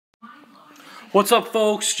What's up,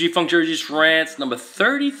 folks? G-Funk Jerseys Rants number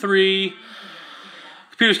 33.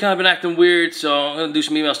 Computer's kind of been acting weird, so I'm going to do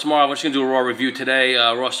some emails tomorrow. I'm just going to do a Raw review today.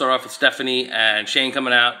 Raw started off with Stephanie and Shane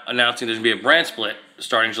coming out announcing there's going to be a brand split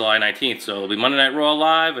starting July 19th. So it'll be Monday Night Raw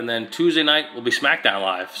live, and then Tuesday night will be SmackDown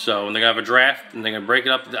live. So they're going to have a draft, and they're going to break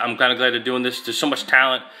it up. I'm kind of glad they're doing this. There's so much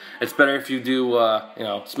talent. It's better if you do,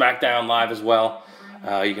 SmackDown live as well.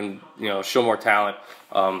 You can, show more talent.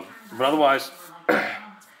 But otherwise...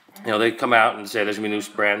 they come out and say there's going to be a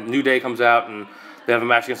new brand. New Day comes out and they have a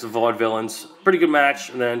match against the Vaudevillains. Pretty good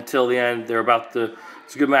match. And then until the end,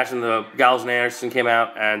 it's a good match. And the Gallows and Anderson came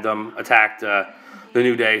out and attacked the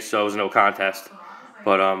New Day, so it was no contest.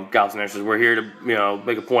 But Gallows and Anderson, we're here to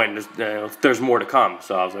make a point. And there's more to come.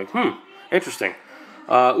 So I was like, interesting.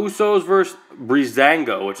 Usos versus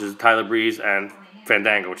Breezango, which is Tyler Breeze, and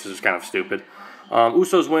Fandango, which is kind of stupid.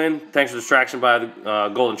 Usos win thanks to distraction by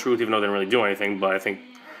the Golden Truth, even though they didn't really do anything. But I think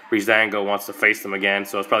Breezango wants to face them again,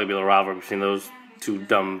 so it's probably be a little rivalry between those two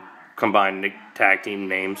dumb combined tag team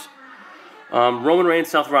names. Roman Reigns,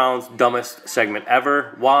 Seth Rollins, dumbest segment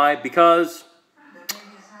ever. Why? Because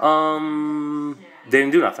they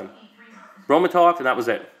didn't do nothing. Roman talked, and that was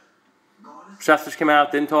it. Seth just came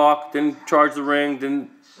out, didn't talk, didn't charge the ring, didn't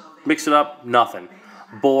mix it up, nothing.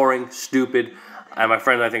 Boring, stupid, and my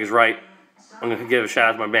friend I think is right. I'm going to give a shout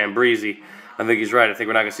out to my man Breezy. I think he's right. I think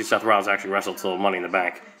we're not going to see Seth Rollins actually wrestle till Money in the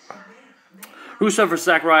Bank. Rusev versus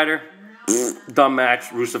Zack Ryder. Dumb match.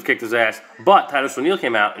 Rusev kicked his ass. But Titus O'Neil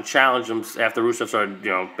came out and challenged him after Rusev started,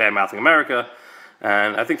 bad-mouthing America.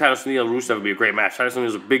 And I think Titus O'Neil and Rusev would be a great match. Titus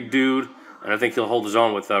O'Neil's a big dude, and I think he'll hold his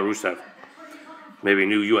own with Rusev. Maybe a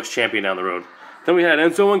new U.S. champion down the road. Then we had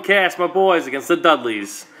Enzo and Cass, my boys, against the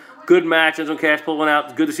Dudleys. Good match. Enzo and Cass pulling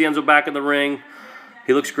out. Good to see Enzo back in the ring.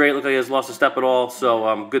 He looks great. Looks like he hasn't lost a step at all.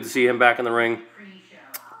 So good to see him back in the ring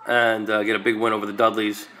and get a big win over the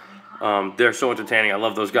Dudleys. They're so entertaining. I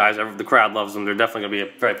love those guys. The crowd loves them. They're definitely going to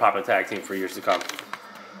be a very popular tag team for years to come.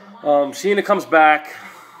 Cena comes back,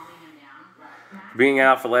 being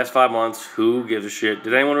out for the last 5 months. Who gives a shit?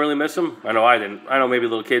 Did anyone really miss him? I know I didn't. I know maybe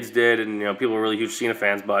little kids did, and people were really huge Cena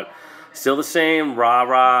fans, but still the same.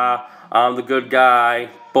 Rah-rah. I'm the good guy.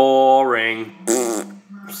 Boring.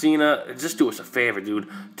 Cena, just do us a favor, dude.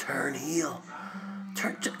 Turn heel.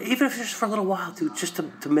 Even if it's just for a little while, dude, just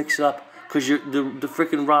to mix it up. Because the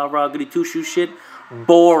freaking rah-rah goody two-shoe shit,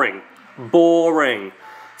 boring. Boring.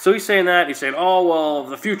 So he's saying that. He's saying, oh, well,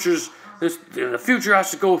 the future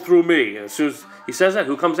has to go through me. And as soon as he says that,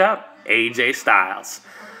 who comes out? AJ Styles.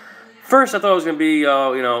 First, I thought it was going to be,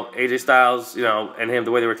 AJ Styles, and him,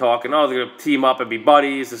 the way they were talking. Oh, they're going to team up and be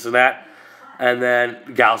buddies, this and that. And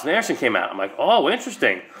then Gallows and Anderson came out. I'm like, oh,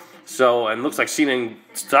 interesting. So, and it looks like Cena and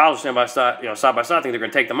Styles are side by side. I think they're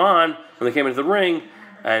going to take them on when they came into the ring.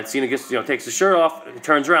 And Cena takes his shirt off,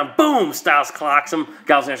 turns around, boom, Styles clocks him.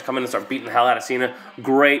 Gallows and Anderson come in and start beating the hell out of Cena.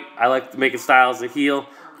 Great. I like making Styles the heel.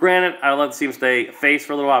 Granted, I'd love to see him stay face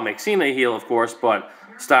for a little while, make Cena a heel, of course, but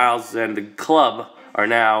Styles and the club are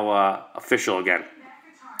now official again.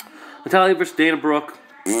 Natalya versus Dana Brooke.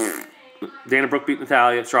 Dana Brooke beat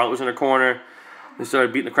Natalya. Charlotte was in her corner. They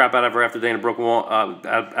started beating the crap out of her after Dana Brooke out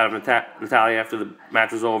of Natalya after the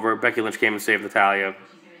match was over. Becky Lynch came and saved Natalya.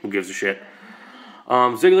 Who gives a shit?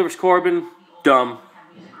 Ziggler vs. Corbin, dumb.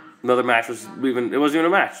 Another match it wasn't even a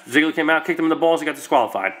match. Ziggler came out, kicked him in the balls, he got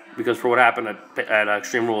disqualified because for what happened at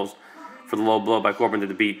Extreme Rules for the low blow by Corbin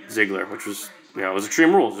to beat Ziggler, which was it was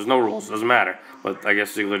Extreme Rules. There's no rules, it doesn't matter. But I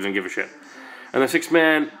guess Ziggler didn't give a shit. And the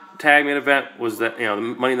 6-man tag main event was the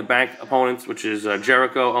Money in the Bank opponents, which is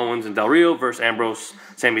Jericho, Owens, and Del Rio versus Ambrose,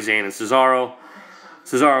 Sami Zayn, and Cesaro.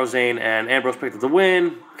 Cesaro, Zayn, and Ambrose picked up the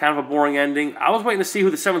win. Kind of a boring ending. I was waiting to see who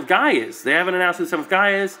the 7th guy is. They haven't announced who the 7th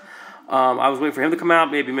guy is. I was waiting for him to come out,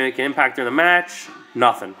 maybe make an impact during the match.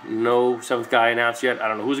 Nothing. No 7th guy announced yet. I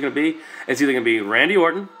don't know who's going to be. It's either going to be Randy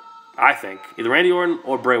Orton, I think. Either Randy Orton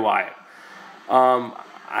or Bray Wyatt.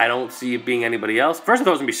 I don't see it being anybody else. First I thought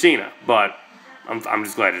it was going to be Cena, but I'm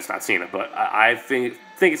just glad it's not Cena. But I think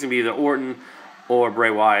it's going to be either Orton or Bray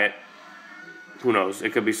Wyatt. Who knows?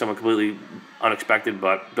 It could be someone completely unexpected,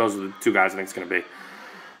 but those are the 2 guys I think it's going to be.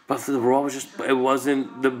 But the Raw was it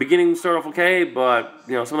wasn't, the beginning started off okay, but,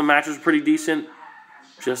 some of the matches were pretty decent.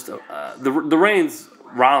 Just, the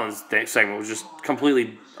Reigns-Rollins segment was just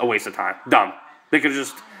completely a waste of time. Dumb. They could have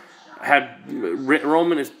just had,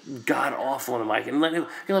 Roman is god-awful on the mic, and let him,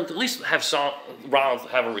 at least have Rollins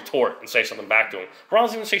have a retort and say something back to him.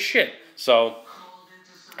 Rollins didn't say shit. So,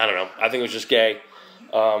 I don't know. I think it was just gay.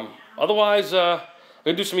 Otherwise, I'm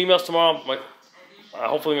going to do some emails tomorrow.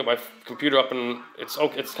 Hopefully get my computer up and it's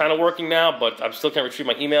kind of working now, but I still can't retrieve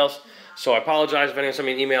my emails. So I apologize if anyone sent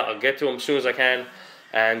me an email. I'll get to them as soon as I can.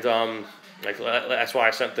 And Like, that's why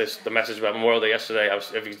I sent the message about Memorial Day yesterday.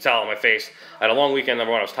 If you can tell on my face, I had a long weekend.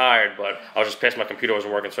 Number one, I was tired, but I was just pissed my computer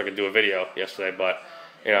wasn't working, so I could do a video yesterday. But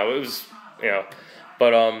it was,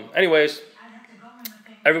 But anyways,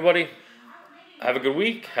 everybody, have a good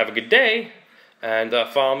week, have a good day, and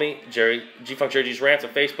follow me, G-Funk Jerry G's Rants on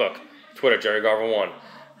Facebook, Twitter, Jerry Garvin1,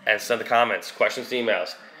 and send the comments, questions,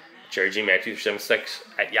 emails, JerryGman2376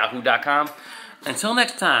 at yahoo.com. Until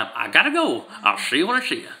next time, I gotta go. I'll see you when I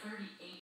see you.